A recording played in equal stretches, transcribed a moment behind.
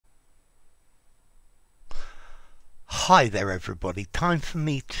Hi there everybody, time for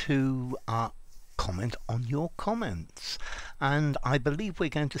me to comment on your comments, and I believe we're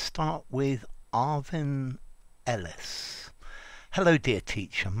going to start with Arvin Ellis. Hello dear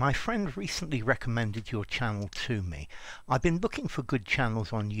teacher, my friend recently recommended your channel to me. I've been looking for good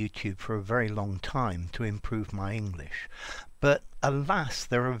channels on YouTube for a very long time to improve my English, but alas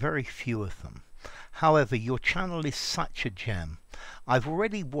there are very few of them. However, your channel is such a gem. I've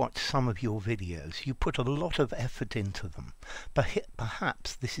already watched some of your videos. You put a lot of effort into them.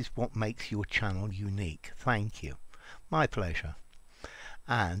 Perhaps this is what makes your channel unique. Thank you. My pleasure.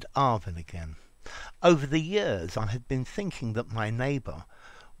 And Arvin again. Over the years, I had been thinking that my neighbour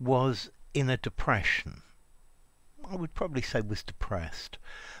was in a depression. I would probably say was depressed,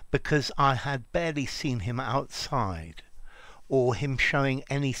 because I had barely seen him outside, or him showing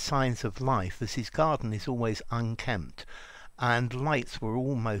any signs of life, as his garden is always unkempt, and lights were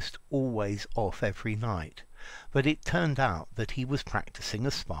almost always off every night. But it turned out that he was practicing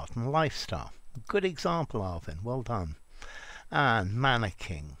a Spartan lifestyle. Good example, Arvin, well done. And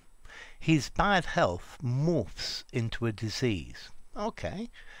Mannequin. His bad health morphs into a disease. Okay.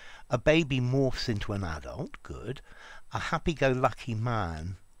 A baby morphs into an adult. Good. A happy-go-lucky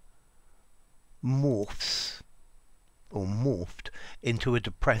man morphs or morphed into a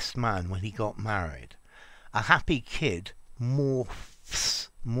depressed man when he got married. A happy kid morphed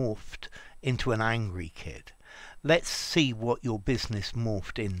into an angry kid. Let's see what your business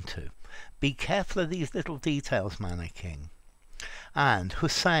morphed into. Be careful of these little details, Mannequin. And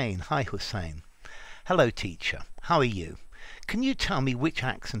Hussein. Hi Hussein. Hello teacher, how are you? Can you tell me which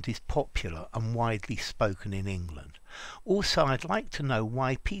accent is popular and widely spoken in England? Also, I'd like to know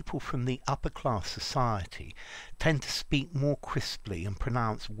why people from the upper class society tend to speak more crisply and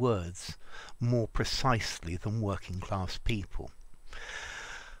pronounce words more precisely than working class people.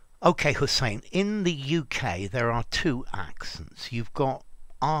 Okay, Hussein, in the UK there are two accents. You've got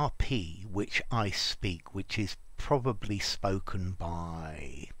RP, which I speak, which is probably spoken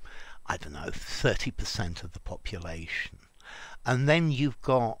by, I don't know, 30% of the population. And then you've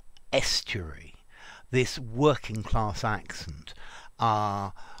got estuary, this working class accent,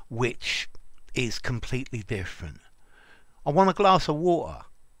 which is completely different. I want a glass of water.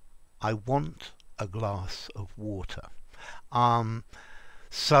 I want a glass of water.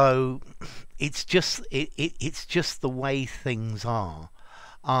 So it's just it's just the way things are.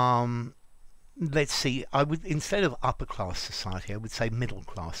 Let's see, I would, instead of upper class society, I would say middle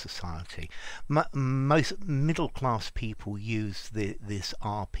class society. Most middle class people use this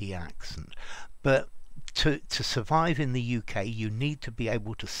RP accent, but to survive in the UK you need to be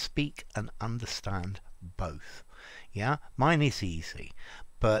able to speak and understand both. Yeah, mine is easy,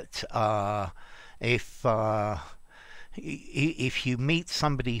 but if you meet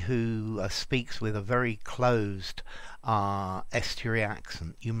somebody who speaks with a very closed estuary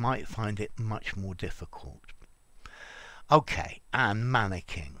accent, you might find it much more difficult. Okay, and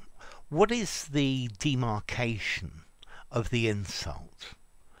Mannequin. What is the demarcation of the insult?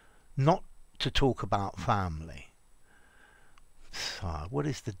 Not to talk about family. So, what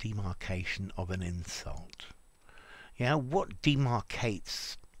is the demarcation of an insult? Yeah, what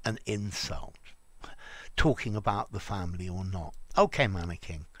demarcates an insult? Talking about the family or not. Okay,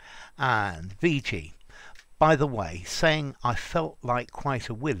 Mannequin. And VG. By the way, saying I felt like quite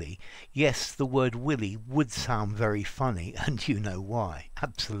a willy, yes, the word willy would sound very funny, and you know why.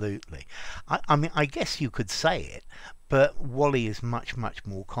 Absolutely. I mean, I guess you could say it, but Wally is much, much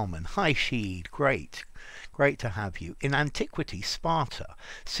more common. Hi, Sheed. Great. Great to have you. In antiquity, Sparta,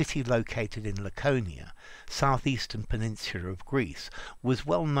 city located in Laconia, southeastern peninsula of Greece, was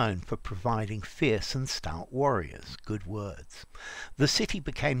well known for providing fierce and stout warriors. Good words. The city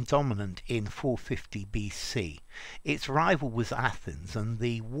became dominant in 450 BC. Its rival was Athens, and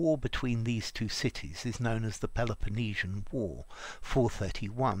the war between these two cities is known as the Peloponnesian War,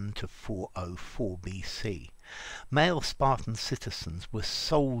 431 to 404 BC. Male Spartan citizens were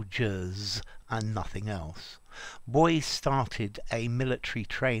soldiers and nothing else. Boys started a military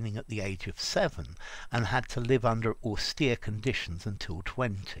training at the age of 7 and had to live under austere conditions until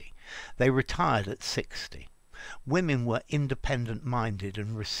 20. They retired at 60. Women were independent-minded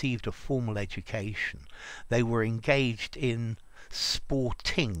and received a formal education. They were engaged in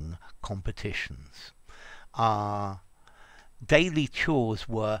sporting competitions. Daily chores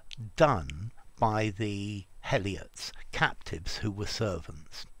were done by the heliots, captives who were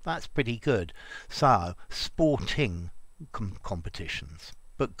servants. That's pretty good. So, sporting competitions.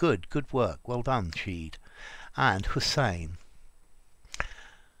 But good work. Well done, Sheed. And Hussein.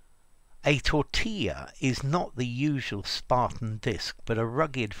 A tortilla is not the usual Spartan disc, but a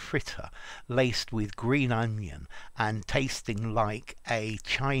rugged fritter laced with green onion and tasting like a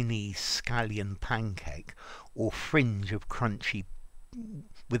Chinese scallion pancake or fringe of crunchy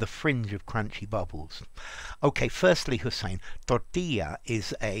with a fringe of crunchy bubbles. Okay, firstly, Hussein, tortilla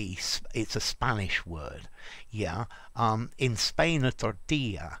is it's a Spanish word. Yeah, in Spain, a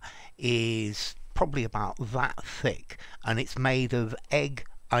tortilla is probably about that thick, and it's made of egg,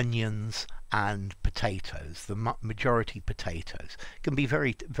 onions, and potatoes. The majority potatoes can be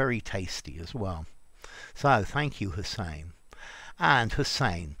very, very tasty as well. So, thank you, Hussein. And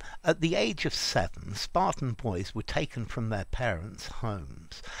Hussein, at the age of 7, Spartan boys were taken from their parents'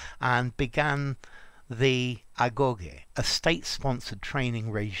 homes and began the agoge, a state-sponsored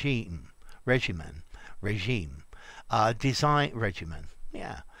training regimen,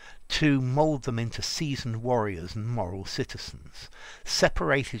 to mould them into seasoned warriors and moral citizens.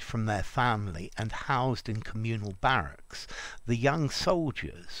 Separated from their family and housed in communal barracks, the young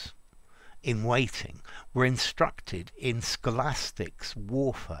soldiers in waiting were instructed in scholastics,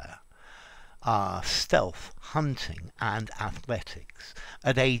 warfare, stealth, hunting, and athletics.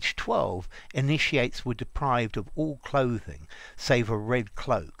 At age 12, initiates were deprived of all clothing save a red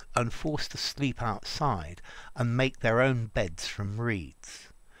cloak and forced to sleep outside and make their own beds from reeds.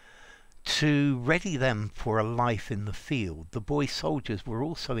 To ready them for a life in the field, the boy soldiers were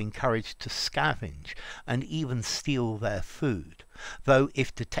also encouraged to scavenge and even steal their food, though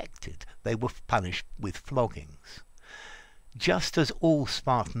if detected they were punished with floggings. Just as all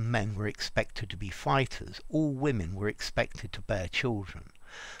Spartan men were expected to be fighters, all women were expected to bear children.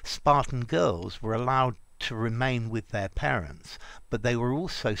 Spartan girls were allowed to remain with their parents, but they were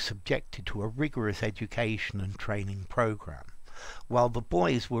also subjected to a rigorous education and training program. While the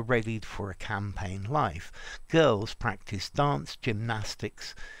boys were readied for a campaign life, girls practiced dance,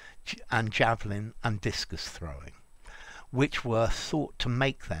 gymnastics, and javelin and discus throwing, which were thought to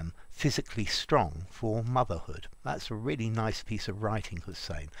make them physically strong for motherhood. That's a really nice piece of writing,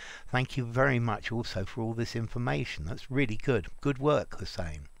 Hussein. Thank you very much also for all this information. That's really good. Good work,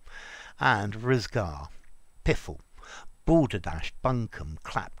 Hussein. And Rizgar, piffle. Balderdash, bunkum,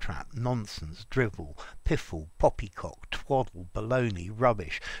 claptrap, nonsense, drivel, piffle, poppycock, twaddle, baloney,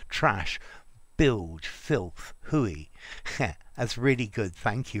 rubbish, trash, bilge, filth, hooey. That's really good.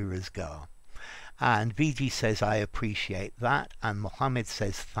 Thank you, Rizgar. And VG says, I appreciate that. And Mohammed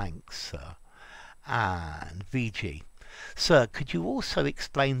says, thanks, sir. And VG, sir, could you also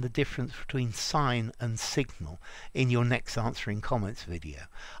explain the difference between sign and signal in your next answering comments video?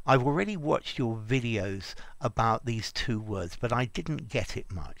 I've already watched your videos about these two words, but I didn't get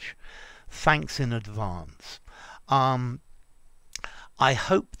it much. Thanks in advance. I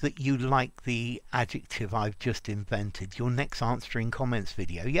hope that you like the adjective I've just invented. Your next answering comments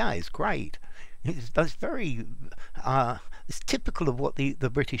video. Yeah, it's great. That's very, it's typical of what the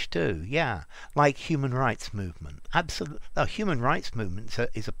British do, yeah. Like human rights movement. Absolutely, human rights movement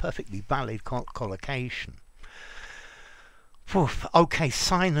is a perfectly valid collocation. Okay,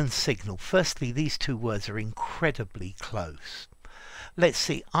 sign and signal. Firstly, these two words are incredibly close. Let's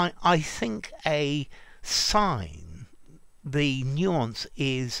see, I think a sign, the nuance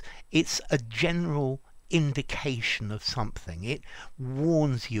is it's a general indication of something. It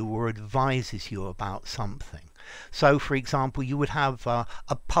warns you or advises you about something. So, for example, you would have a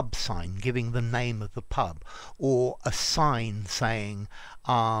pub sign giving the name of the pub, or a sign saying,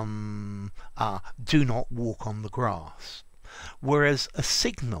 do not walk on the grass. Whereas a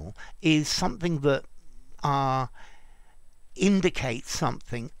signal is something that indicates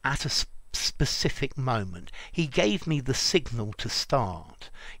something at a specific moment. He gave me the signal to start.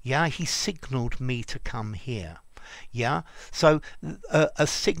 Yeah, he signaled me to come here. Yeah, so a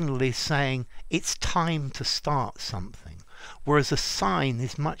signal is saying it's time to start something, whereas a sign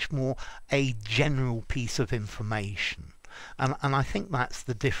is much more a general piece of information, and I think that's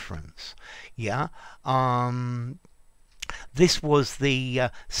the difference. Yeah. This was the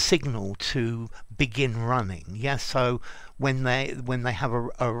signal to begin running. Yeah, so when they have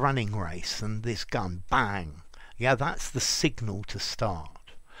a running race and this gun, bang, yeah, that's the signal to start.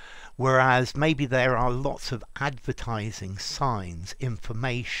 Whereas maybe there are lots of advertising signs,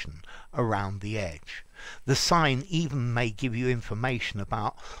 information around the edge. The sign even may give you information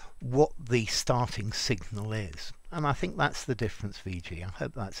about what the starting signal is. And I think that's the difference, VG. I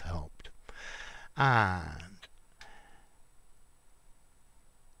hope that's helped. And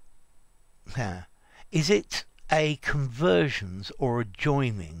is it a conversions or a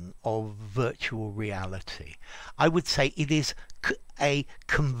joining of virtual reality? I would say it is a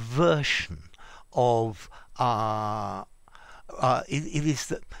conversion of it is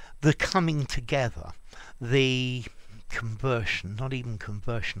that the coming together, the conversion, not even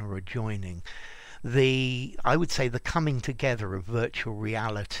conversion or adjoining, I would say the coming together of virtual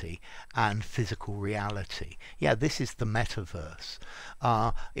reality and physical reality. Yeah, this is the metaverse.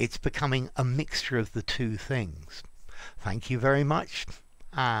 It's becoming a mixture of the two things. Thank you very much.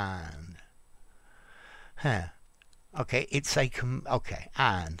 And okay, it's a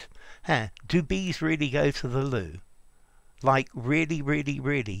do bees really go to the loo? Like really, really,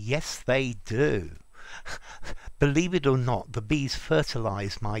 really? Yes, they do. Believe it or not, the bees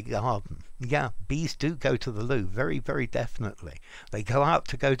fertilize my garden. Yeah, bees do go to the loo, very, very definitely. They go out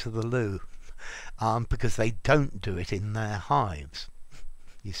to go to the loo because they don't do it in their hives.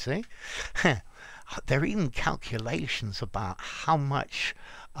 You see? There are even calculations about how much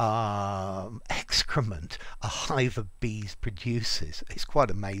excrement a hive of bees produces. It's quite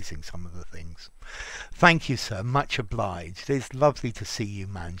amazing, some of the things. Thank you, sir. Much obliged. It's lovely to see you,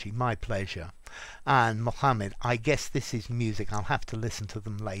 Manji. My pleasure. And Mohammed, I guess this is music. I'll have to listen to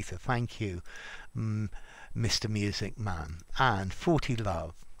them later. Thank you, Mr. Music Man. And 40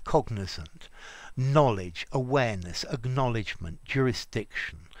 Love, cognizant, knowledge, awareness, acknowledgement,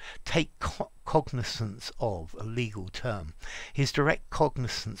 jurisdiction. Take cognizance of, a legal term. His direct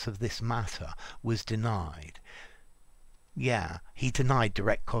cognizance of this matter was denied. Yeah, he denied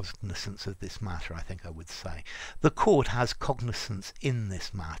direct cognizance of this matter, I think I would say. The court has cognizance in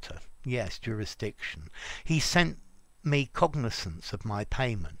this matter. Yes, jurisdiction. He sent me cognizance of my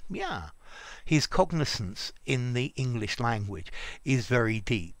payment. Yeah. His cognizance in the English language is very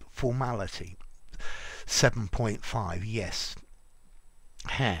deep. Formality. 7.5, yes.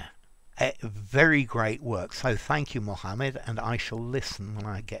 Very great work. So thank you, Mohammed, and I shall listen when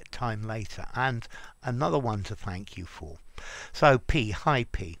I get time later. And another one to thank you for. So P, hi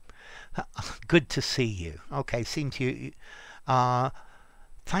P. Good to see you. Okay, seems you.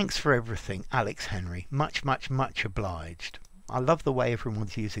 Thanks for everything, Alex Henry. Much, much, much obliged. I love the way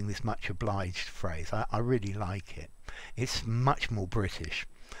everyone's using this much obliged phrase. I really like it. It's much more British.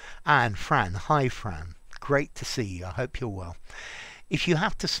 And Fran, hi Fran. Great to see you. I hope you're well. If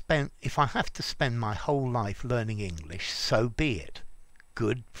I have to spend my whole life learning English, so be it.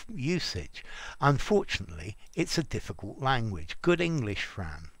 Good usage. Unfortunately, it's a difficult language. Good English,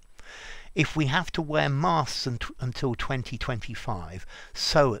 Fran. If we have to wear masks until 2025,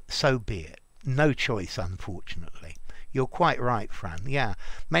 so be it. No choice, unfortunately. You're quite right, Fran. Yeah,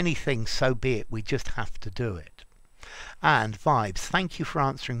 many things, so be it. We just have to do it. And Vibes, thank you for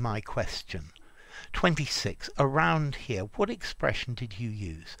answering my question. 26. Around here, what expression did you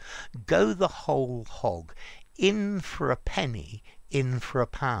use? Go the whole hog. In for a penny, in for a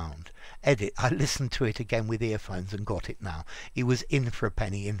pound. Edit. I listened to it again with earphones and got it now. It was in for a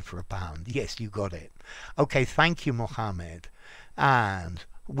penny, in for a pound. Yes, you got it. Okay, thank you, Mohammed. And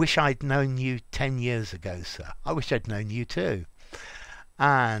wish I'd known you 10 years ago, sir. I wish I'd known you too.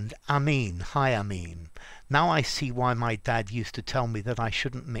 And Amin. Hi, Amin. Now I see why my dad used to tell me that I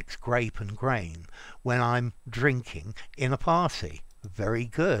shouldn't mix grape and grain when I'm drinking in a party. Very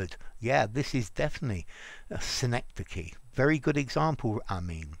good. Yeah, this is definitely a synecdoche. Very good example,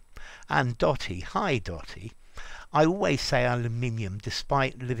 Amin. And Dottie. Hi, Dottie. I always say aluminium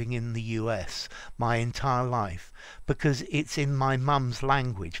despite living in the US my entire life because it's in my mum's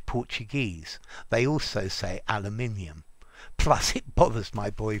language, Portuguese. They also say aluminium. Plus it bothers my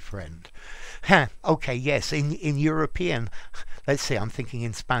boyfriend. Okay, yes, in European, let's see, I'm thinking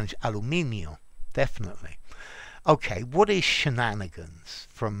in Spanish, aluminio, definitely. Okay, what is shenanigans?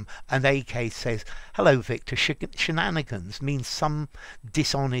 From an AK says, hello Victor, shenanigans means some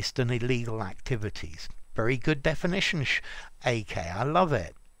dishonest and illegal activities. Very good definition, AK, I love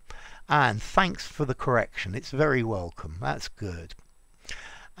it. And thanks for the correction, it's very welcome, that's good.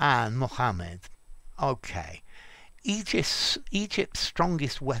 And Mohammed, okay. Egypt's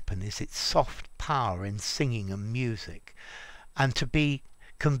strongest weapon is its soft power in singing and music. And to be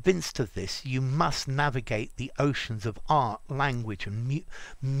convinced of this, you must navigate the oceans of art, language,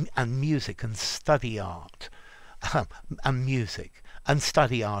 and music and study art, and music, and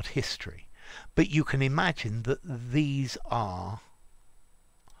study art history. But you can imagine that these are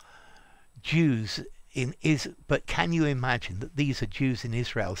Jews but can you imagine that these are Jews in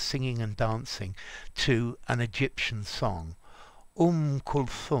Israel singing and dancing to an Egyptian song?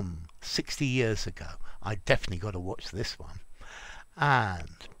 Kulthum, 60 years ago. I definitely got to watch this one.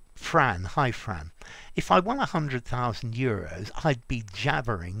 And Fran, hi Fran. If I won 100,000 euros, I'd be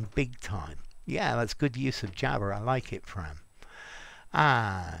jabbering big time. Yeah, that's good use of jabber. I like it, Fran.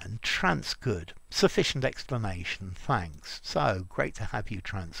 And Transgood. Sufficient explanation. Thanks. So, great to have you,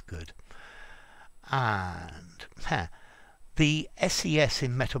 Transgood. And The SES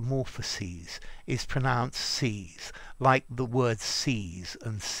in metamorphoses is pronounced sees, like the words sees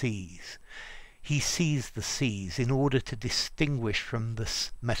and sees. He sees the seas in order to distinguish from the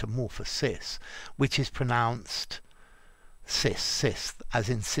metamorphosis, which is pronounced cis, as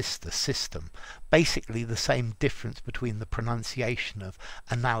in sister, system. Basically the same difference between the pronunciation of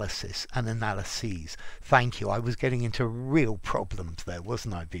analysis and analyses. Thank you. I was getting into real problems there,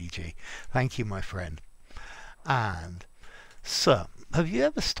 wasn't I, BG? Thank you, my friend. And, sir, have you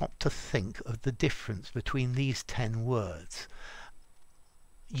ever stopped to think of the difference between these 10 words?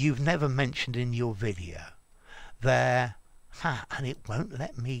 You've never mentioned in your video. There, and it won't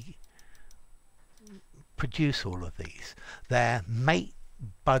let me produce all of these. They're mate,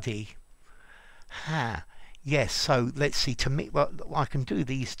 buddy. Yes, so let's see. To me, well, I can do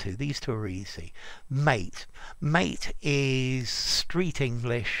these two. These two are easy. Mate. Mate is street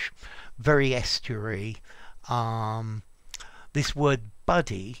English, very estuary. This word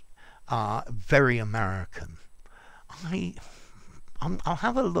buddy, very American. I'll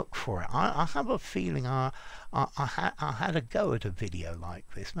have a look for it. I have a feeling I had a go at a video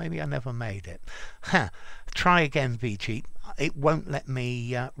like this. Maybe I never made it. Try again, VG. It won't let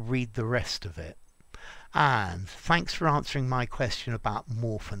me read the rest of it. And thanks for answering my question about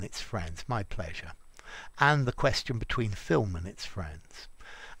Morph and its friends. My pleasure. And the question between film and its friends.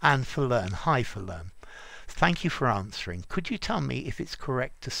 And Fallern. Hi, Fallern. Thank you for answering. Could you tell me if it's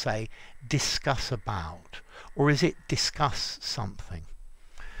correct to say discuss about? Or is it discuss something?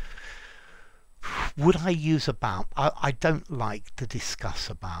 Would I use about? I don't like to discuss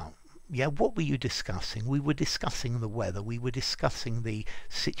about. Yeah, what were you discussing? We were discussing the weather. We were discussing the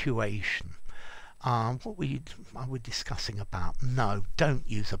situation. What were you discussing about? No, don't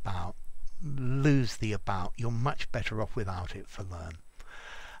use about. Lose the about. You're much better off without it for learn.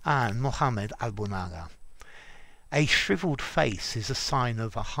 And Mohammed Al-Bunaga. A shriveled face is a sign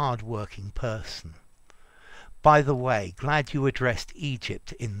of a hard-working person. By the way, glad you addressed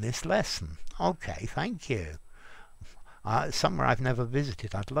Egypt in this lesson. Okay, thank you. Somewhere I've never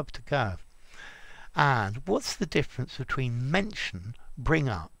visited. I'd love to go. And what's the difference between mention, bring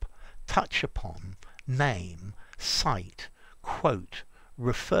up, touch upon, name, cite, quote,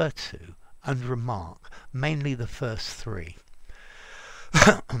 refer to, and remark? Mainly the first three.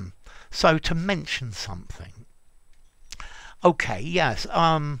 So to mention something. Okay, yes,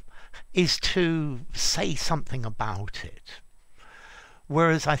 is to say something about it.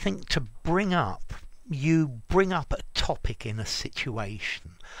 Whereas I think to bring up, you bring up a topic in a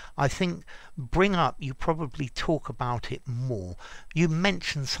situation. I think bring up, you probably talk about it more. You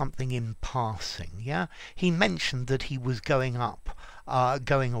mention something in passing, yeah? He mentioned that he was going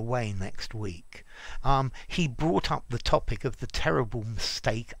away next week. He brought up the topic of the terrible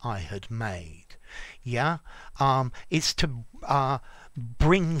mistake I had made. Yeah, it's to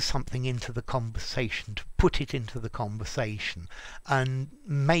bring something into the conversation, to put it into the conversation, and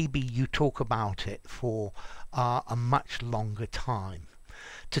maybe you talk about it for a much longer time.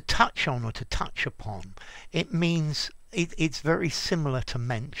 To touch on or to touch upon, it means it's very similar to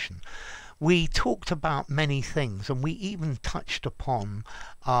mention. We talked about many things, and we even touched upon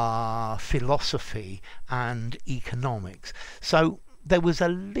philosophy and economics. So there was a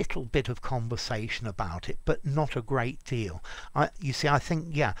little bit of conversation about it, but not a great deal. You see, I think,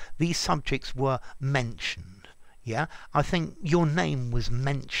 yeah, these subjects were mentioned. Yeah, I think your name was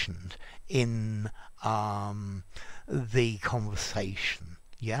mentioned in the conversation.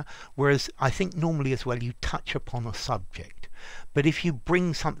 Yeah, whereas I think normally as well you touch upon a subject. But if you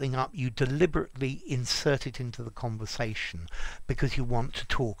bring something up, you deliberately insert it into the conversation because you want to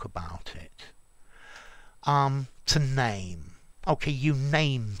talk about it. To name. Okay, you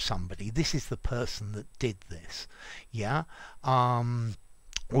name somebody. This is the person that did this. Yeah?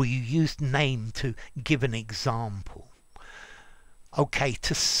 Or you used name to give an example. Okay,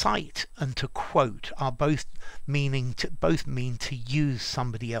 to cite and to quote are both mean to use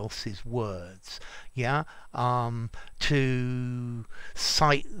somebody else's words. Yeah? To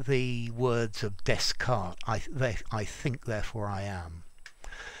cite the words of Descartes, I think, therefore I am.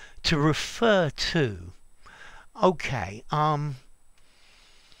 To refer to. Okay, okay,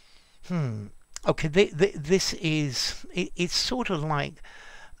 this is, it's sort of like,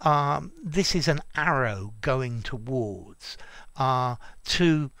 this is an arrow going towards,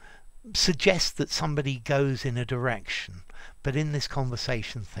 to suggest that somebody goes in a direction. But in this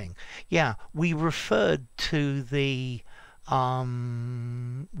conversation thing, yeah, we referred to the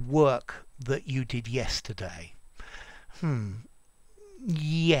work that you did yesterday.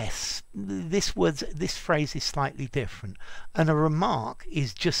 Yes, this phrase is slightly different, and a remark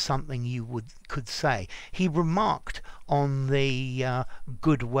is just something you could say. He remarked on the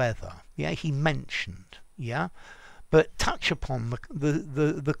good weather. Yeah, he mentioned. Yeah, but touch upon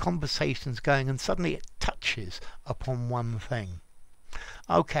the conversation's going, and suddenly it touches upon one thing.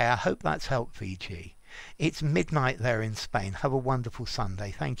 Okay, I hope that's helped, VG. It's midnight there in Spain. Have a wonderful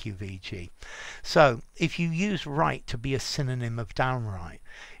Sunday. Thank you, VG. So, if you use right to be a synonym of downright,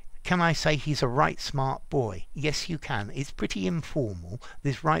 can I say he's a right smart boy? Yes, you can. It's pretty informal.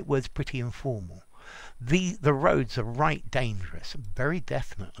 This right word's pretty informal. The roads are right dangerous. Very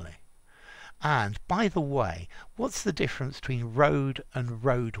definitely. And, by the way, what's the difference between road and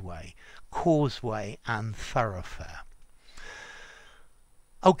roadway, causeway and thoroughfare?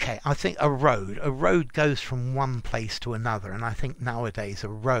 Okay, I think a road goes from one place to another, and I think nowadays a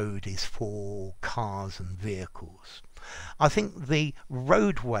road is for cars and vehicles. I think the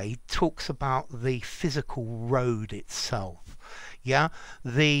roadway talks about the physical road itself. Yeah,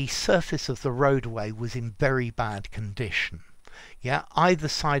 the surface of the roadway was in very bad condition. Yeah, either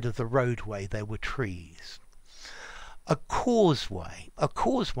side of the roadway there were trees. A causeway,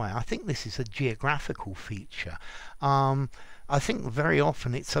 I think this is a geographical feature. I think very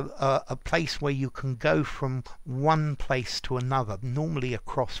often it's a place where you can go from one place to another, normally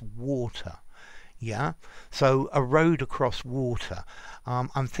across water. Yeah, so a road across water.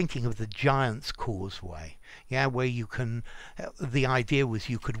 I'm thinking of the Giant's Causeway. Yeah, where you can. The idea was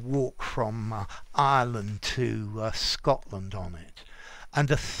you could walk from Ireland to Scotland on it. And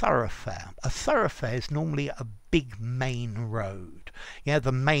a thoroughfare. A thoroughfare is normally a big main road. Yeah,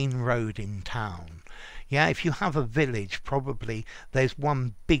 the main road in town. Yeah, if you have a village, probably there's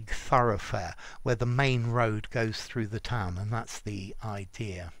one big thoroughfare where the main road goes through the town, and that's the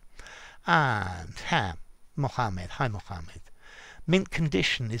idea. And Mohammed, hi Mohammed. Mint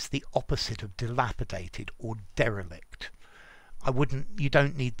condition is the opposite of dilapidated or derelict. You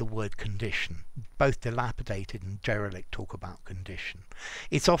don't need the word condition. Both dilapidated and derelict talk about condition.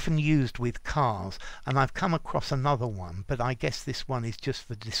 It's often used with cars, and I've come across another one, but I guess this one is just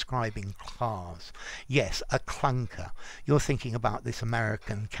for describing cars. Yes, a clunker. You're thinking about this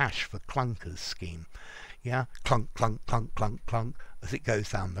American cash for clunkers scheme. Yeah, clunk, clunk, clunk, clunk, clunk, as it goes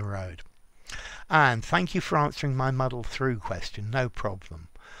down the road. And thank you for answering my muddle through question, no problem.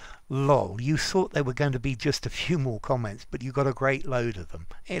 Lol, you thought there were going to be just a few more comments, but you got a great load of them.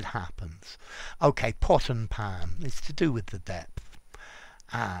 It happens. Okay, pot and pan. It's to do with the depth.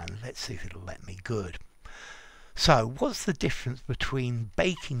 And let's see if it'll let me. Good. So, what's the difference between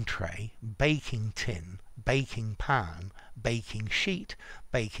baking tray, baking tin, baking pan, baking sheet,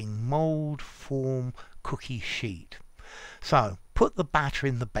 baking mould, form, cookie sheet? So, put the batter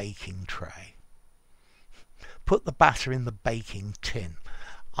in the baking tray. Put the batter in the baking tin.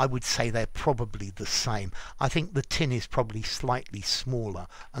 I would say they're probably the same. I think the tin is probably slightly smaller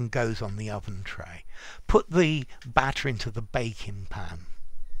and goes on the oven tray. Put the batter into the baking pan.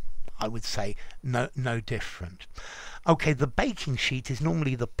 I would say no different. Okay, the baking sheet is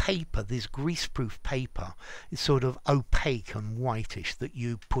normally the paper, this greaseproof paper. It's sort of opaque and whitish that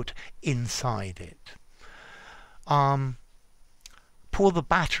you put inside it. Pour the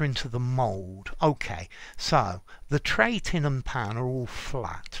batter into the mould. Okay, so the tray, tin and pan are all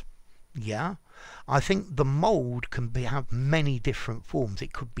flat. Yeah, I think the mould can have many different forms.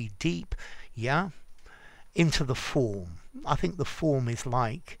 It could be deep, yeah, into the form. I think the form is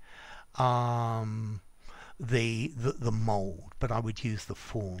like the mould, but I would use the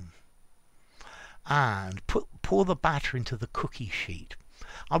form. And pour the batter into the cookie sheet.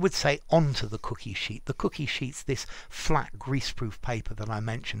 I would say onto the cookie sheet. The cookie sheet's this flat greaseproof paper that I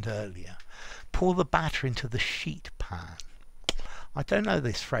mentioned earlier. Pour the batter into the sheet pan. I don't know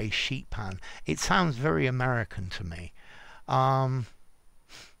this phrase, sheet pan. It sounds very American to me. I'm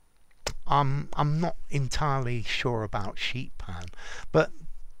not entirely sure about sheet pan, but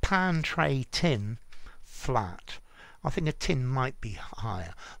pan, tray, tin, flat. I think a tin might be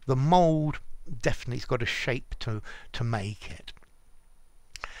higher. The mould definitely has got a shape to make it.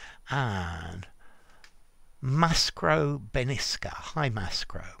 And Mascro Benisca. Hi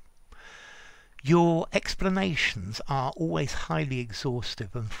Mascro. Your explanations are always highly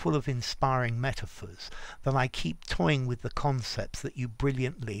exhaustive and full of inspiring metaphors that I keep toying with the concepts that you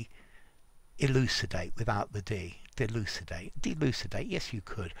brilliantly elucidate without the D. Delucidate. Delucidate, yes you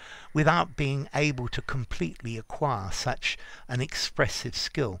could. Without being able to completely acquire such an expressive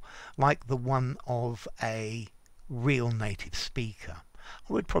skill like the one of a real native speaker.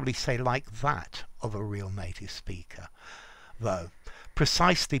 I would probably say like that of a real native speaker, though.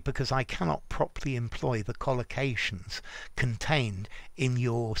 precisely because I cannot properly employ the collocations contained in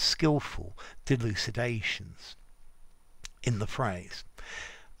your skillful delucidations in the phrase.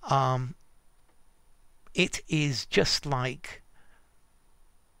 It is just like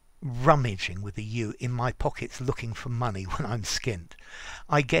rummaging with a U in my pockets looking for money when I'm skint.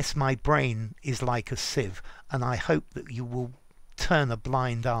 I guess my brain is like a sieve, and I hope that you will turn a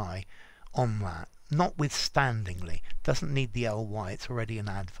blind eye on that. Notwithstandingly, doesn't need the ly, it's already an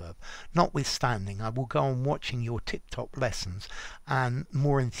adverb. Notwithstanding, I will go on watching your tip-top lessons, and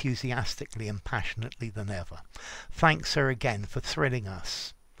more enthusiastically and passionately than ever. Thanks, sir, again for thrilling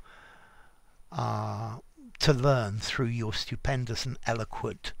us to learn through your stupendous and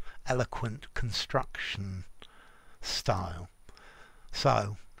eloquent construction style.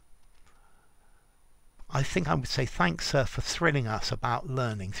 So, I think I would say thanks, sir, for thrilling us about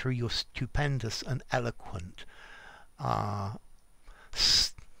learning through your stupendous and eloquent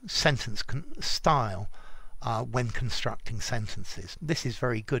sentence style when constructing sentences. This is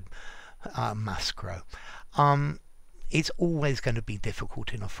very good, Mascro. It's always going to be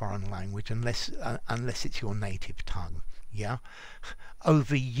difficult in a foreign language unless it's your native tongue. Yeah,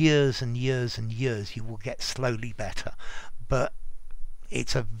 over years and years and years you will get slowly better, but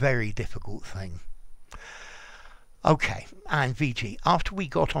it's a very difficult thing. Okay, and VG, after we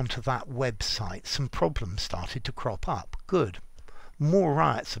got onto that website, some problems started to crop up. Good. More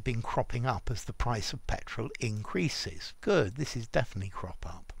riots have been cropping up as the price of petrol increases. Good, this is definitely crop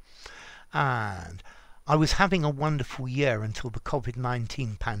up. And I was having a wonderful year until the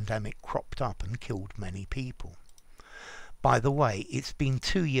COVID-19 pandemic cropped up and killed many people. By the way, it's been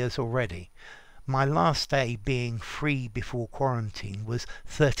 2 years already. My last day being free before quarantine was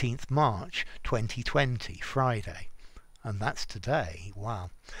 13th March 2020, Friday. And that's today. Wow.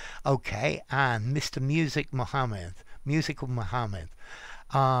 Okay, and Mr. Musical Mohammed, Music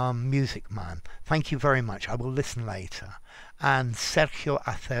Man, thank you very much. I will listen later. And Sergio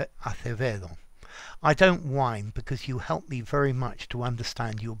Acevedo, I don't whine because you help me very much to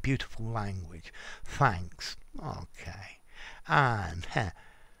understand your beautiful language. Thanks. Okay. And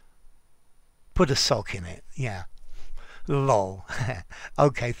put a sock in it. Yeah. Lol.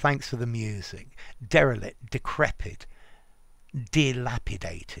 Okay, thanks for the music. Derelict, decrepit,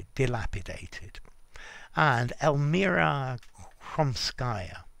 dilapidated. And Elmira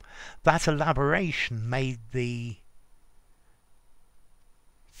Kromskaya. That elaboration made the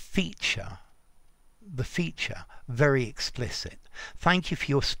feature very explicit. Thank you for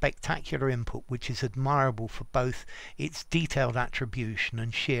your spectacular input, which is admirable for both its detailed attribution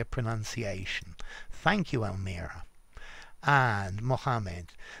and sheer pronunciation. Thank you, Elmira. And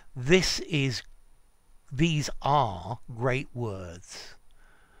Mohammed, these are great words.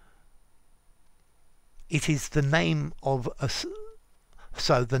 It is the name of a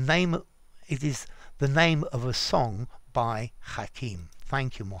it is the name of a song by Hakim.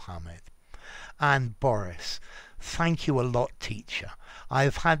 Thank you, Mohammed. And Boris, thank you a lot, teacher. I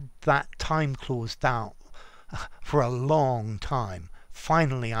have had that time clause down for a long time.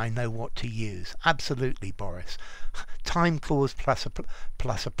 Finally, I know what to use. Absolutely, Boris. Time clause plus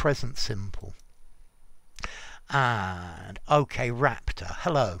a present simple. And okay, Raptor,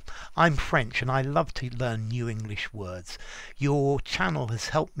 hello. I'm French and I love to learn new English words. Your channel has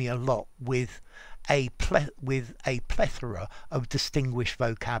helped me a lot with a plethora of distinguished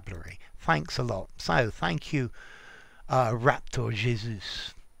vocabulary. Thanks a lot. So thank you, Raptor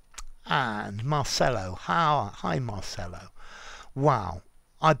Jesus. And Marcelo, hi Marcelo. Wow,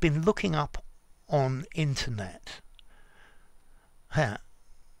 I've been looking up on internet.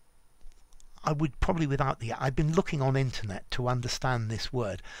 I would probably I've been looking on internet to understand this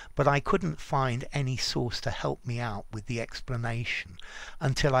word, but I couldn't find any source to help me out with the explanation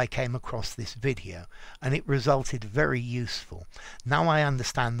until I came across this video, and it resulted very useful. Now I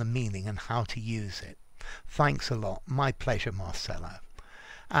understand the meaning and how to use it. Thanks a lot. My pleasure, Marcelo.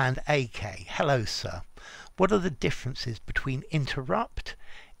 And AK, hello sir. What are the differences between interrupt,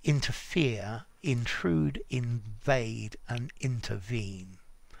 interfere, intrude, invade, and intervene?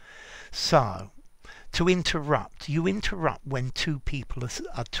 So, to interrupt, you interrupt when two people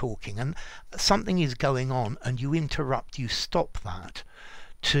are talking and something is going on and you interrupt, you stop that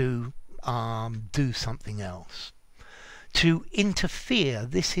to do something else. To interfere,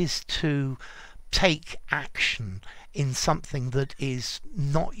 this is to take action in something that is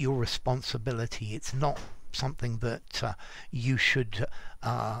not your responsibility. It's not something that you should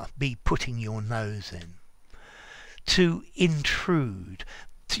be putting your nose in. To intrude,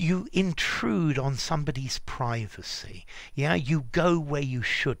 You intrude on somebody's privacy. Yeah, you go where you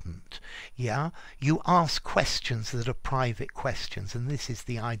shouldn't. Yeah, you ask questions that are private questions, and this is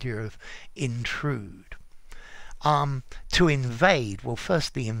the idea of intrude. To invade, well,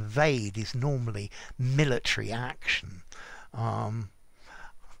 firstly, invade is normally military action.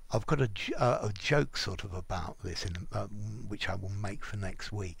 I've got a joke sort of about this, which I will make for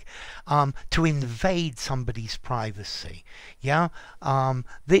next week. To invade somebody's privacy, yeah.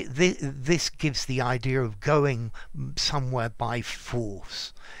 This gives the idea of going somewhere by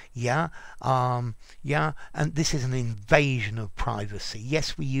force, yeah. Yeah, and this is an invasion of privacy.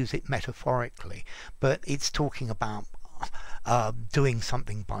 Yes, we use it metaphorically, but it's talking about doing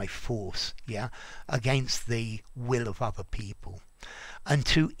something by force, yeah, against the will of other people. And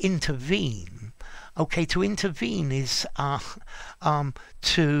to intervene, okay, to intervene is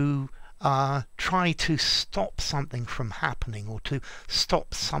to try to stop something from happening, or to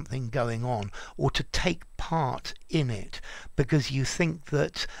stop something going on, or to take part in it because you think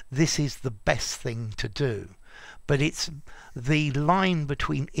that this is the best thing to do. But it's the line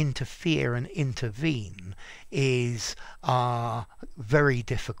between interfere and intervene is very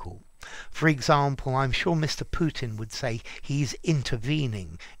difficult. For example, I'm sure Mr. Putin would say he's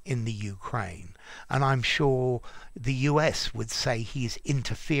intervening in the Ukraine, and I'm sure the US would say he's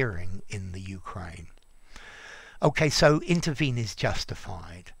interfering in the Ukraine. Okay, so intervene is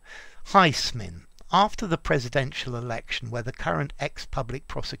justified. Hi, Smin. After the presidential election, where the current ex-public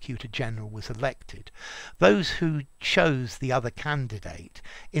prosecutor general was elected, those who chose the other candidate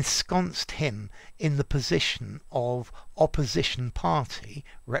ensconced him in the position of opposition party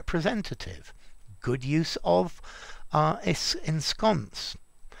representative. Good use of ensconce.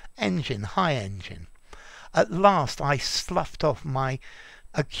 Engine, hi engine. At last I sloughed off my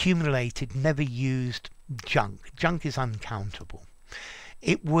accumulated, never used junk. Junk is uncountable.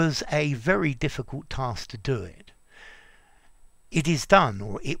 It was a very difficult task to do it. It is done,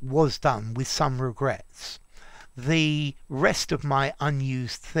 or it was done, with some regrets. The rest of my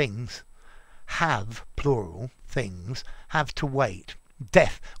unused things have, plural, things, have to wait.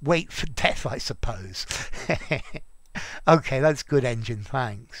 Wait for death, I suppose. Okay, that's good, engine,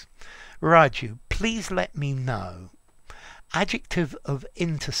 thanks. Raju, please let me know. Adjective of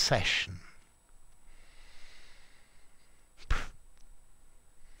intercession.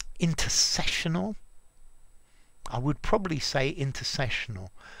 Intercessional? I would probably say intercessional.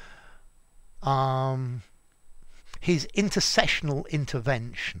 His intercessional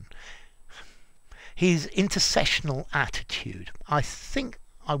intervention. His intercessional attitude. I think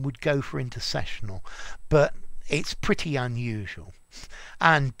I would go for intercessional, but it's pretty unusual.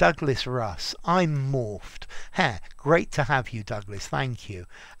 And Douglas Russ, I'm morphed. Great to have you, Douglas, thank you.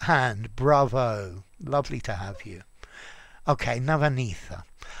 And bravo, lovely to have you. Okay, Navanitha.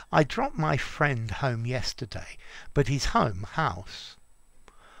 I dropped my friend home yesterday, but his houses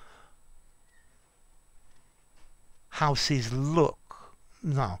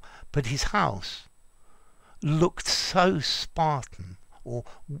but his house looked so Spartan, or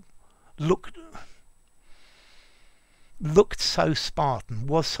looked so Spartan,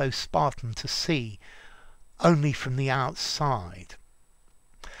 was so Spartan to see only from the outside.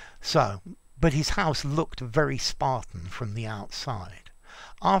 But his house looked very Spartan from the outside.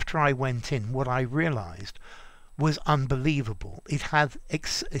 After I went in, what I realized was unbelievable. It had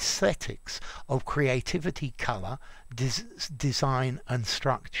aesthetics of creativity, color, design and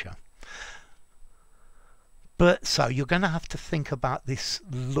structure. But so you're going to have to think about this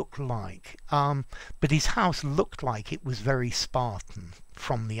look like. But his house looked like it was very Spartan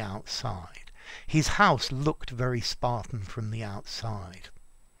from the outside. His house looked very Spartan from the outside.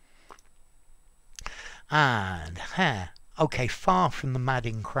 And, okay, far from the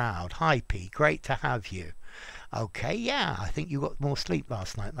madding crowd. Hi, P, great to have you. Okay, yeah, I think you got more sleep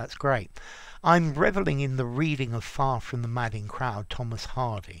last night. That's great. I'm reveling in the reading of Far from the Madding Crowd, Thomas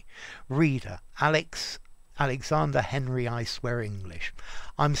Hardy. Reader, Alexander Henry, I Swear English.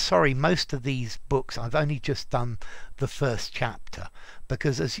 I'm sorry, most of these books, I've only just done the first chapter,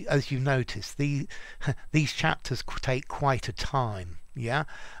 because as you notice, these chapters take quite a time. Yeah,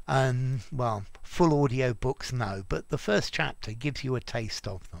 and well, full audio books, no, but the first chapter gives you a taste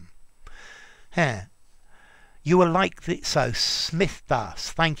of them. You are like the, so Smith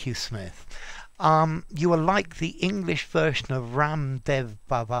Das, thank you Smith. You are like the English version of Ramdev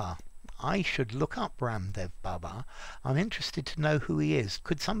Baba. I should look up Ramdev Baba. I'm interested to know who he is.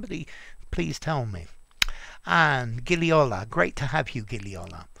 Could somebody please tell me? And Giliola, great to have you,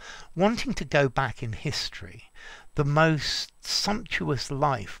 Giliola. Wanting to go back in history, the most sumptuous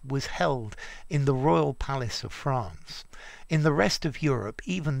life was held in the royal palace of France. In the rest of Europe,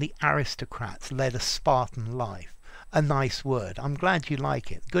 even the aristocrats led a Spartan life. A nice word. I'm glad you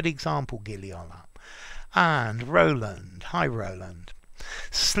like it. Good example, Giliola. And Roland. Hi, Roland.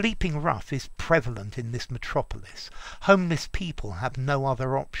 Sleeping rough is prevalent in this metropolis. Homeless people have no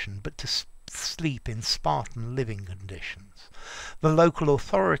other option but to sleep in Spartan living conditions. The local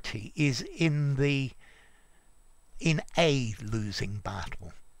authority is in a losing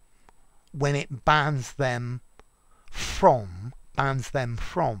battle when it bans them from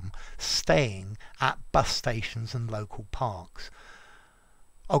staying at bus stations and local parks.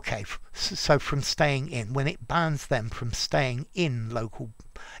 Okay, so from staying in, when it bans them from staying in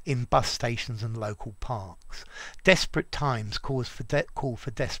bus stations and local parks. Desperate times call for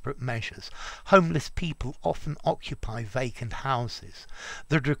desperate measures. Homeless people often occupy vacant houses.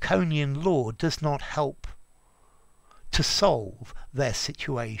 The draconian law does not help to solve their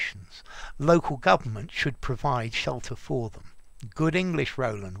situations. Local government should provide shelter for them. Good English,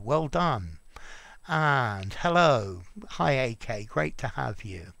 Roland. Well done. And hello. Hi, AK. Great to have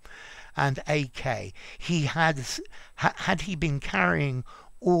you. And AK, had he been carrying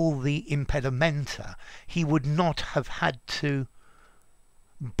all the impedimenta, he would not have had to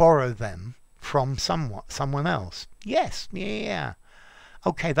borrow them from someone else. Yes, yeah.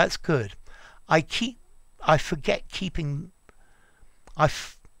 Okay, that's good. I forget keeping. I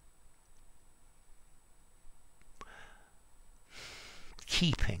forget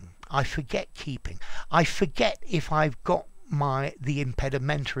keeping. I forget if I've got the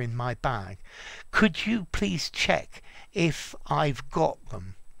impedimenta in my bag. Could you please check if I've got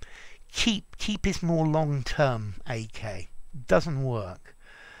them? Keep is more long term, AK. Doesn't work.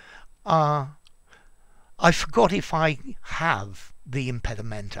 I forgot if I have the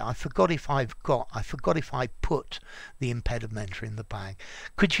impedimenta. I forgot if I put the impedimenta in the bag.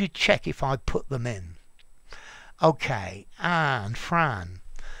 Could you check if I put them in? Okay, and Fran.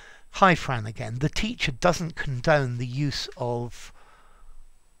 Hi, Fran again. The teacher doesn't condone the use of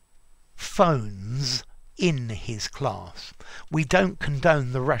phones in his class. We don't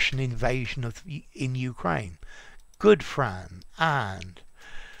condone the Russian invasion in Ukraine. Good, Fran. And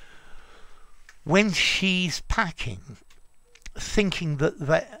when she's packing, thinking that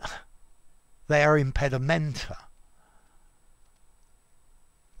they are impedimenta.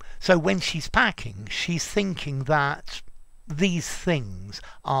 So when she's packing, she's thinking that these things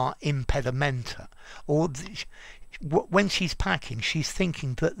are impedimenta. Or when she's packing, she's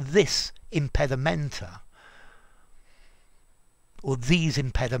thinking that this impedimenta or these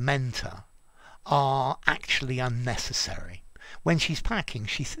impedimenta are actually unnecessary. When she's packing,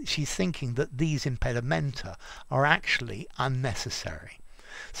 she's thinking that these impedimenta are actually unnecessary.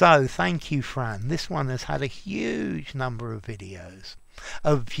 So thank you, Fran. This one has had a huge number of views.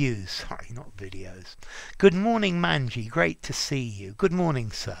 Sorry, not videos. Good morning, Manji. Great to see you. Good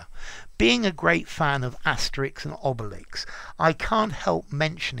morning, sir. Being a great fan of Asterix and Obelix, I can't help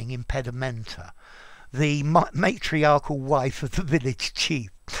mentioning impedimenta, the matriarchal wife of the village chief,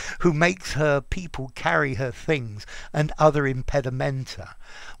 who makes her people carry her things and other impedimenta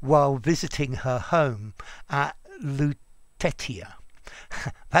while visiting her home at Lutetia.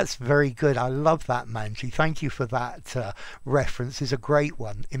 That's very good. I love that, Manji. Thank you for that reference. It's a great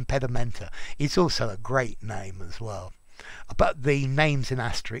one. Impedimenta. It's also a great name as well. But the names in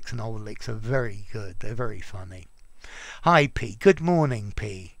Asterix and Obelix are very good. They're very funny. Hi, P. Good morning,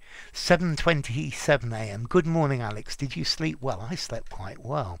 P. 7:27 a.m. Good morning, Alex. Did you sleep well? I slept quite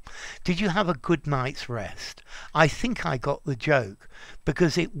well. Did you have a good night's rest? I think I got the joke,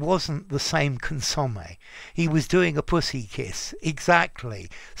 because it wasn't the same consomme. He was doing a pussy kiss. Exactly.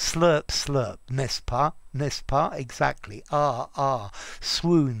 Slurp, slurp. N'est-ce pas? N'est-ce pas? Exactly. Ah, ah.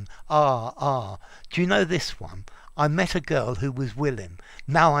 Swoon. Ah, ah. Do you know this one? I met a girl who was willing.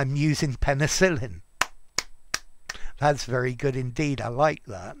 Now I'm using penicillin. That's very good indeed. I like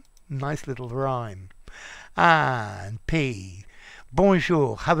that. Nice little rhyme. And P.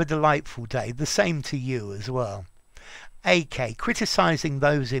 Bonjour. Have a delightful day. The same to you as well. AK. Criticising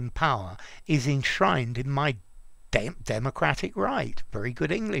those in power is enshrined in my democratic right. Very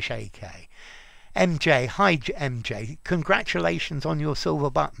good English, AK. MJ. Hi, MJ. Congratulations on your silver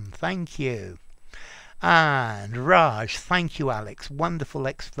button. Thank you. And Raj. Thank you, Alex. Wonderful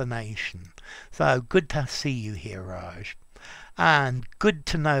explanation. So good to see you here, Raj. And good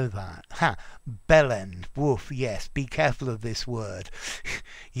to know that. Ha, bellend, woof, yes, be careful of this word.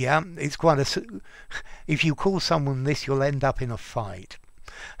 Yeah, it's quite a... If you call someone this, you'll end up in a fight.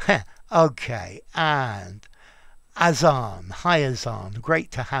 Okay, and Azan. Hi, Azan.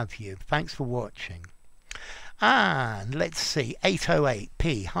 Great to have you. Thanks for watching. And let's see,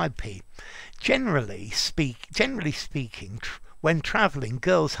 808P. Hi, P. Generally speaking, when travelling,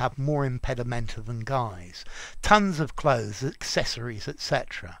 girls have more impedimenta than guys. Tons of clothes, accessories,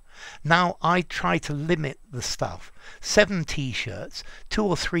 etc. Now I try to limit the stuff. 7 t-shirts, 2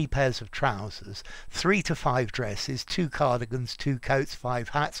 or 3 pairs of trousers, 3 to 5 dresses, 2 cardigans, 2 coats, 5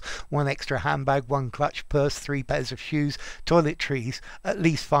 hats, 1 extra handbag, 1 clutch purse, 3 pairs of shoes, toiletries, at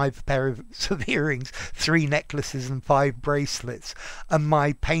least 5 pairs of earrings, 3 necklaces and 5 bracelets, and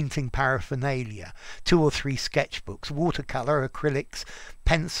my painting paraphernalia, 2 or 3 sketchbooks, watercolour, acrylics,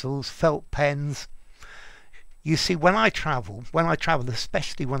 pencils, felt pens. You see, when I travel,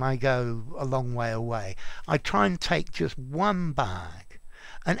 especially when I go a long way away, I try and take just one bag,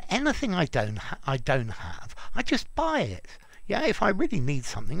 and anything I don't have, I just buy it. Yeah, if I really need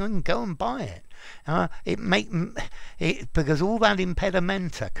something, I can go and buy it. Because all that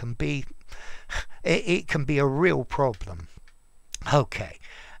impedimenta can be, it can be a real problem. Okay.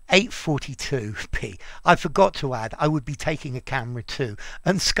 8:42p. I forgot to add I would be taking a camera too,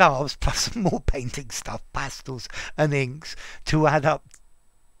 and scarves plus some more painting stuff, pastels and inks to add up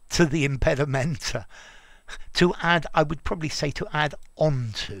to the impedimenta. I would probably say to add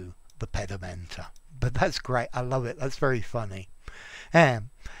onto the pedimenta. But that's great. I love it. That's very funny. And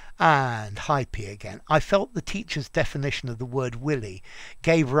hi P again. I felt the teacher's definition of the word willy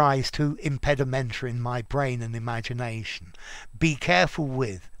gave rise to impedimenta in my brain and imagination. Be careful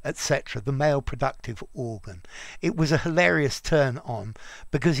with, etc., the male productive organ. It was a hilarious turn on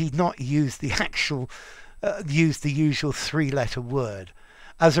because he'd not used the usual 3-letter word.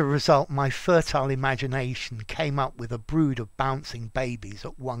 As a result, my fertile imagination came up with a brood of bouncing babies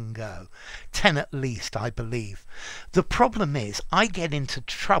at one go. 10 at least, I believe. The problem is, I get into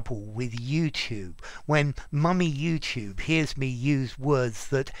trouble with YouTube when Mummy YouTube hears me use words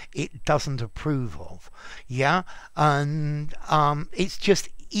that it doesn't approve of. Yeah? And it's just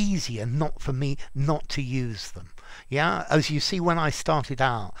easier not for me not to use them. Yeah, as you see, when I started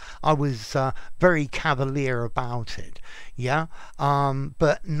out, I was very cavalier about it. Yeah,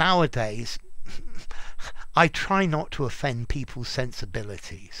 but nowadays, I try not to offend people's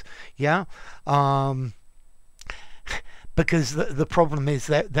sensibilities. Yeah, because the problem is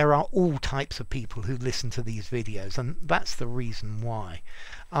that there are all types of people who listen to these videos, and that's the reason why.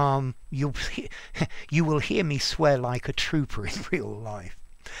 You will hear me swear like a trooper in real life.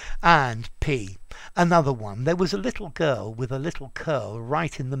 And P, another one. There was a little girl with a little curl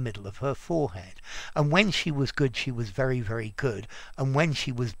right in the middle of her forehead, and when she was good she was very, very good, and when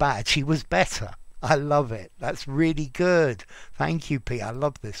she was bad she was better. I love it. That's really good. Thank you, P. I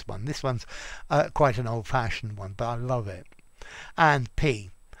love this one. This one's quite an old-fashioned one, but I love it. And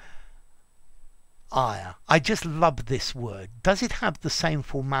P, ire. I just love this word. Does it have the same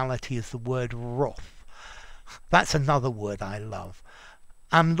formality as the word wrath? That's another word I love.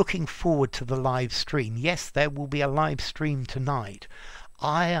 I'm looking forward to the live stream. Yes, there will be a live stream tonight.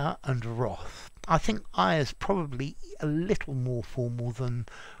 Ire and wrath. I think ire is probably a little more formal than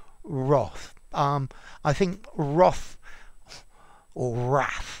wrath. I think wrath or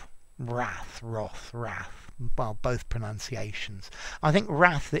wrath, wrath, well, both pronunciations. I think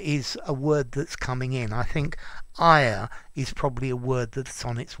wrath is a word that's coming in. I think ire is probably a word that's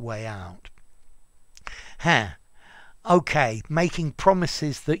on its way out. Okay, making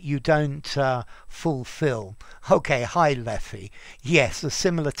promises that you don't fulfill. Okay, hi Leffy. Yes, a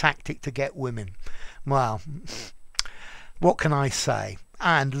similar tactic to get women. Well, what can I say?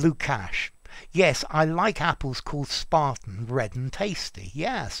 And Lukash. Yes, I like apples called Spartan, red and tasty.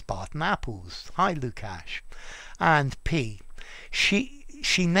 Yeah, Spartan apples. Hi Lukash. And P.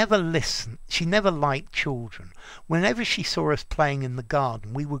 She never listened. She never liked children. Whenever she saw us playing in the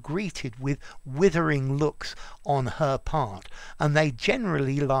garden, we were greeted with withering looks on her part, and they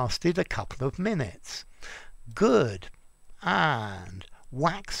generally lasted a couple of minutes. Good. And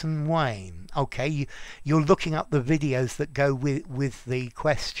wax and wane. Okay, you're looking up the videos that go with the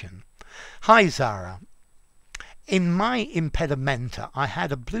question. Hi Zara. In my impedimenta, I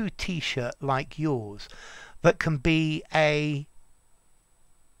had a blue t-shirt like yours that can be a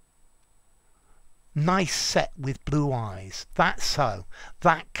nice set with blue eyes. That's so.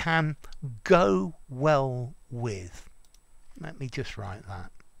 That can go well with. Let me just write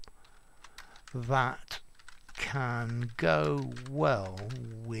that. That can go well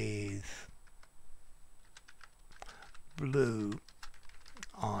with blue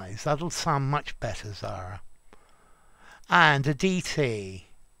eyes. That'll sound much better, Zara. And Aditi.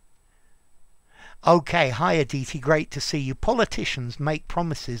 Okay, hi Aditi, great to see you. Politicians make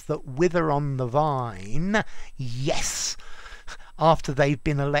promises that wither on the vine. Yes, after they've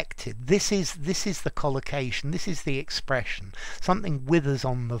been elected. This is the collocation, this is the expression. Something withers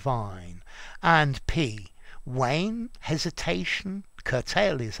on the vine. And P, wane, hesitation,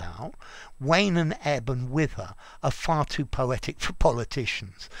 curtail is out. Wane and ebb and wither are far too poetic for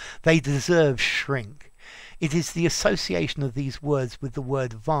politicians. They deserve shrink. It is the association of these words with the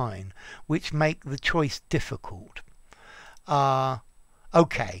word vine which make the choice difficult.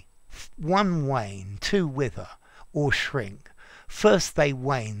 Okay, 1 wane, 2 wither or shrink. First they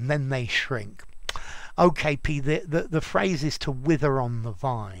wane, then they shrink. Okay, P, the phrase is to wither on the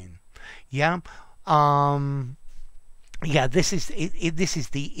vine. Yeah? Yeah, this is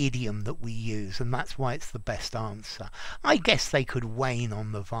the idiom that we use, and that's why it's the best answer. I guess they could wane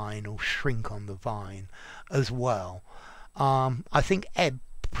on the vine or shrink on the vine as well. I think ebb,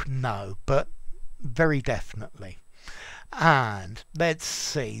 no, but very definitely. And let's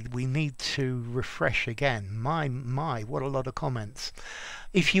see, we need to refresh again. My, what a lot of comments.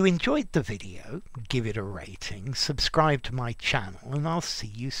 If you enjoyed the video, give it a rating, subscribe to my channel, and I'll see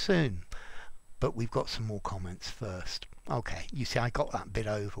you soon. But we've got some more comments first. Okay, you see I got that bit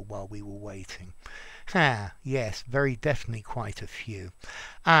over while we were waiting. Yes, very definitely quite a few.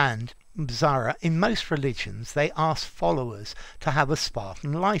 And Zara, in most religions they ask followers to have a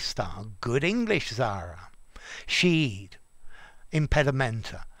Spartan lifestyle. Good English, Zara. Sheed,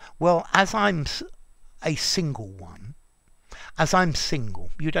 impedimenta. Well, as I'm a single one, as I'm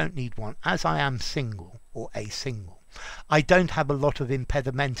single, you don't need one, as I am single or a single, I don't have a lot of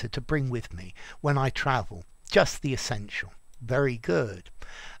impedimenta to bring with me when I travel, just the essential. Very good.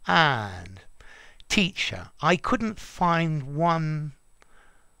 And teacher, I couldn't find one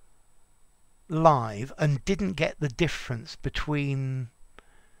live and didn't get the difference between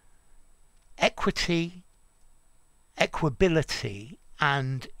equity, equability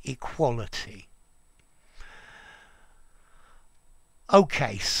and equality.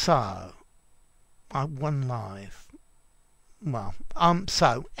 Okay, so one live. Well,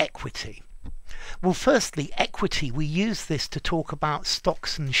 so equity. Well, firstly, equity, we use this to talk about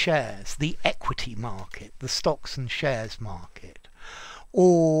stocks and shares, the equity market, the stocks and shares market.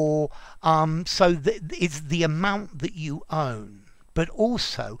 Or, so it's the amount that you own. But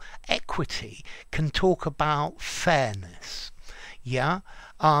also, equity can talk about fairness. Yeah?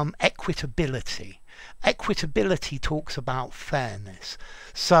 Equitability. Equitability talks about fairness.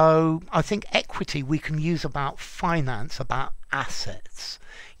 So I think equity we can use about finance, about assets.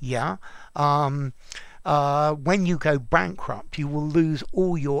 Yeah. When you go bankrupt, you will lose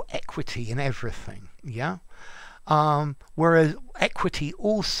all your equity in everything. Yeah. Whereas equity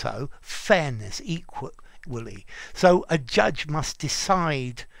also fairness equally. So a judge must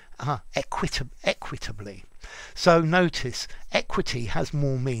decide equitably. So notice equity has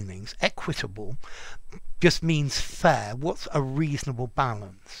more meanings. Equitable just means fair. What's a reasonable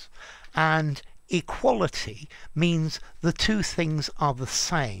balance? And equality means the two things are the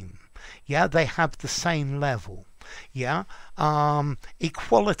same. Yeah, they have the same level. Yeah,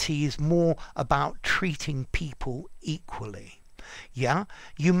 equality is more about treating people equally. Yeah,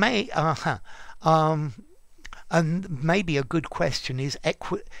 you may and maybe a good question is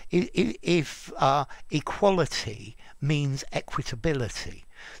if equality means equitability.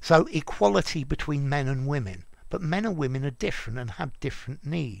 So equality between men and women. But men and women are different and have different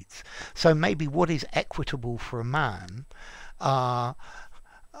needs. So maybe what is equitable for a man,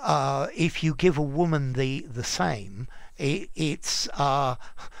 if you give a woman the same, it's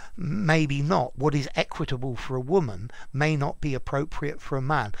maybe not. What is equitable for a woman may not be appropriate for a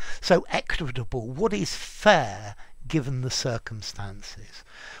man. So equitable, what is fair given the circumstances?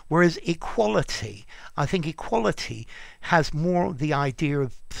 Whereas equality, I think equality has more the idea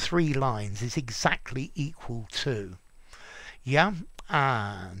of 3 lines, is exactly equal to. Yeah?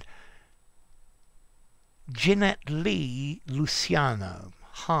 And Jeanette Lee Luciano,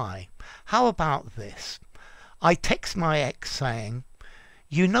 hi, how about this? I text my ex saying,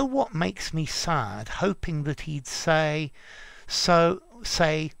 you know what makes me sad, hoping that he'd say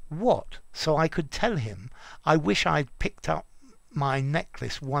what? So I could tell him I wish I'd picked up my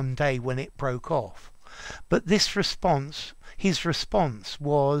necklace one day when it broke off. But his response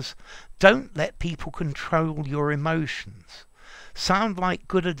was, don't let people control your emotions. Sound like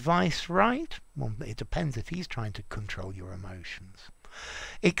good advice, right? Well, it depends if he's trying to control your emotions.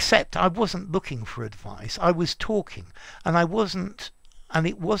 Except I wasn't looking for advice. I was talking, and it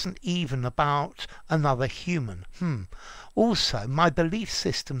wasn't even about another human. Also, my belief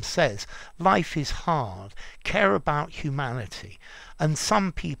system says life is hard, care about humanity, and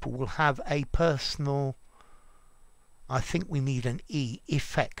some people will have a personal, I think we need an E,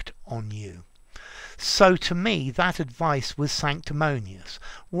 effect on you. So to me, that advice was sanctimonious.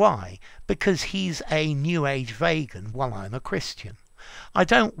 Why? Because he's a New Age vegan while I'm a Christian. I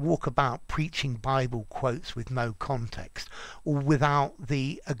don't walk about preaching Bible quotes with no context or without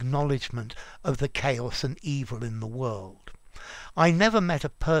the acknowledgement of the chaos and evil in the world. I never met a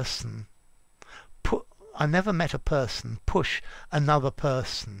person push another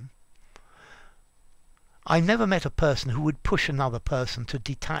person. I never met a person who would push another person to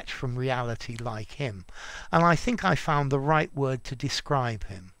detach from reality like him, and I think I found the right word to describe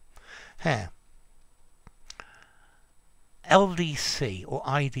him. Here. LDC or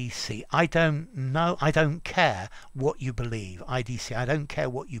IDC, I don't know, I don't care what you believe. IDC, I don't care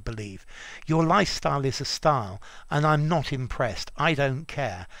what you believe. Your lifestyle is a style, and I'm not impressed. I don't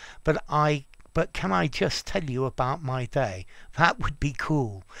care. But can I just tell you about my day? That would be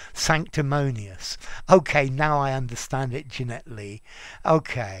cool. Sanctimonious. Okay, now I understand it, Jeanette Lee.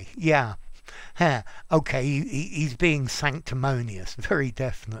 Okay, yeah. Okay, he's being sanctimonious, very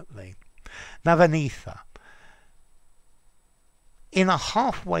definitely. Navanitha. In a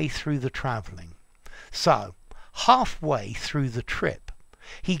halfway through the travelling, so halfway through the trip,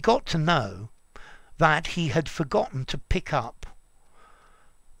 he got to know that he had forgotten to pick up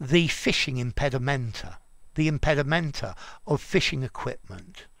the fishing impedimenta, of fishing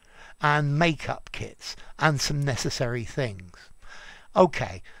equipment and makeup kits and some necessary things.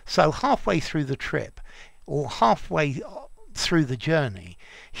 Okay, so halfway through the trip, or halfway through the journey,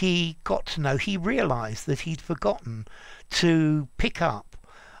 he realised that he'd forgotten to pick up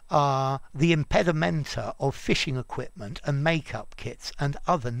the impedimenta of fishing equipment and makeup kits and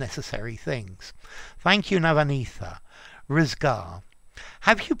other necessary things. Thank you, Navanitha. Rizgar.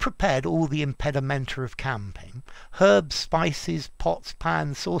 Have you prepared all the impedimenta of camping? Herbs, spices, pots,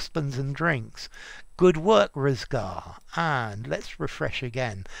 pans, saucepans and drinks. Good work, Rizgar. And let's refresh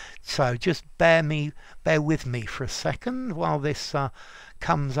again. So just bear with me for a second while this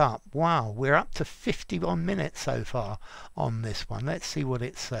comes up. Wow, we're up to 51 minutes so far on this one. Let's see what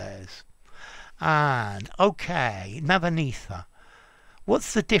it says. And okay, Navanitha.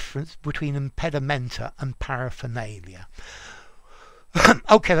 What's the difference between impedimenta and paraphernalia?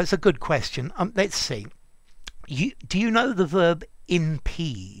 Okay, that's a good question. Let's see. Do you know the verb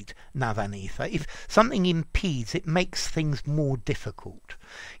impede, Navanitha? If something impedes, it makes things more difficult.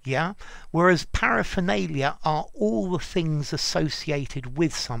 Yeah? Whereas paraphernalia are all the things associated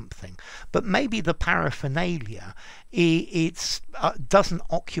with something. But maybe the paraphernalia, doesn't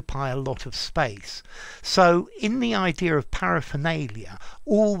occupy a lot of space. So in the idea of paraphernalia,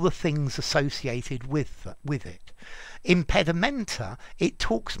 all the things associated with it. Impedimenta, it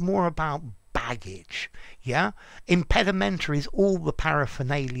talks more about baggage. Yeah, impedimenta is all the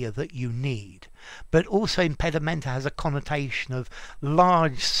paraphernalia that you need, but also impedimenta has a connotation of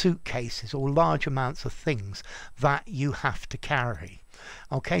large suitcases or large amounts of things that you have to carry.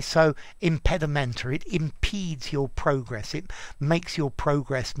 Okay, so impedimenta, it impedes your progress, it makes your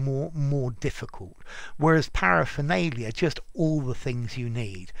progress more difficult, whereas paraphernalia, just all the things you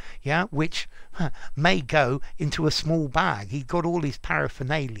need, yeah, which may go into a small bag. He got all his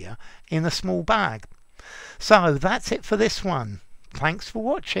paraphernalia in a small bag. So that's it for this one. Thanks for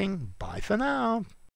watching. Bye for now.